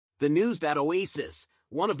The news that Oasis,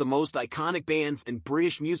 one of the most iconic bands in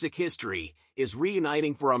British music history, is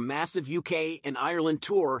reuniting for a massive UK and Ireland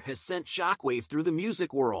tour has sent shockwaves through the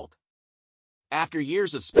music world. After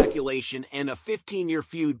years of speculation and a 15-year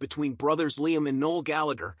feud between brothers Liam and Noel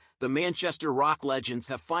Gallagher, the Manchester rock legends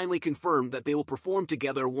have finally confirmed that they will perform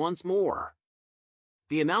together once more.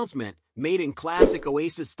 The announcement, made in classic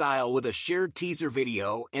Oasis style with a shared teaser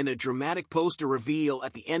video and a dramatic poster reveal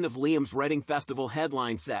at the end of Liam's Reading Festival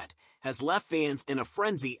headline set, has left fans in a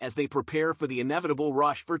frenzy as they prepare for the inevitable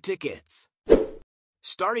rush for tickets.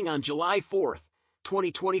 Starting on July 4,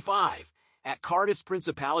 2025, at Cardiff's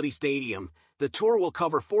Principality Stadium, the tour will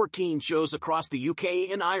cover 14 shows across the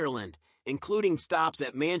UK and Ireland, including stops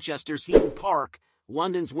at Manchester's Heaton Park,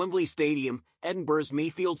 London's Wembley Stadium, Edinburgh's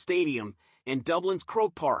Mayfield Stadium, and Dublin's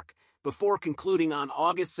Croke Park, before concluding on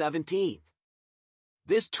August 17.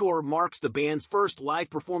 This tour marks the band's first live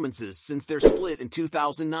performances since their split in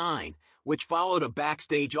 2009, which followed a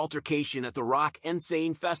backstage altercation at the Rock en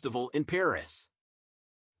Seine Festival in Paris.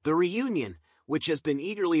 The reunion, which has been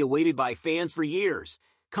eagerly awaited by fans for years,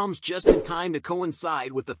 comes just in time to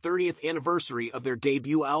coincide with the 30th anniversary of their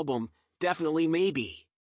debut album, Definitely Maybe.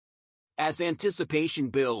 As anticipation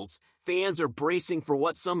builds, fans are bracing for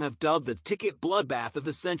what some have dubbed the ticket bloodbath of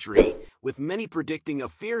the century, with many predicting a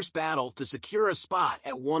fierce battle to secure a spot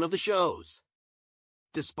at one of the shows.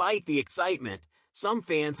 Despite the excitement, some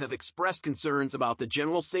fans have expressed concerns about the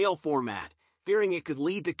general sale format, fearing it could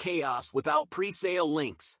lead to chaos without pre-sale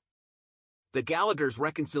links. The Gallaghers'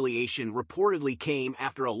 reconciliation reportedly came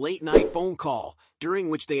after a late-night phone call, during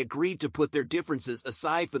which they agreed to put their differences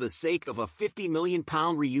aside for the sake of a £50 million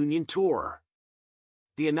reunion tour.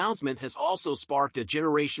 The announcement has also sparked a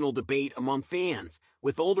generational debate among fans,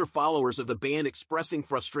 with older followers of the band expressing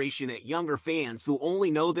frustration at younger fans who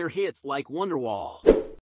only know their hits like Wonderwall.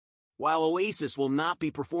 While Oasis will not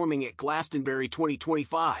be performing at Glastonbury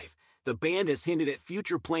 2025, the band has hinted at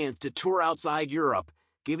future plans to tour outside Europe,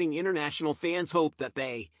 giving international fans hope that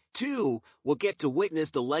they, too, will get to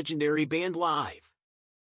witness the legendary band live.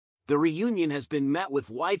 The reunion has been met with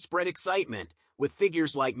widespread excitement, with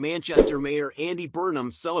figures like Manchester Mayor Andy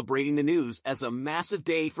Burnham celebrating the news as a massive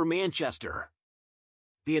day for Manchester.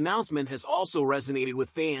 The announcement has also resonated with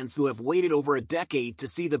fans who have waited over a decade to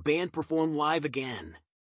see the band perform live again.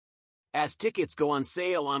 As tickets go on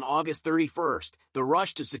sale on August 31st, the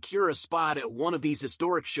rush to secure a spot at one of these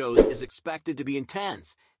historic shows is expected to be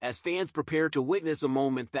intense, as fans prepare to witness a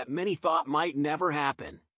moment that many thought might never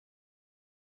happen.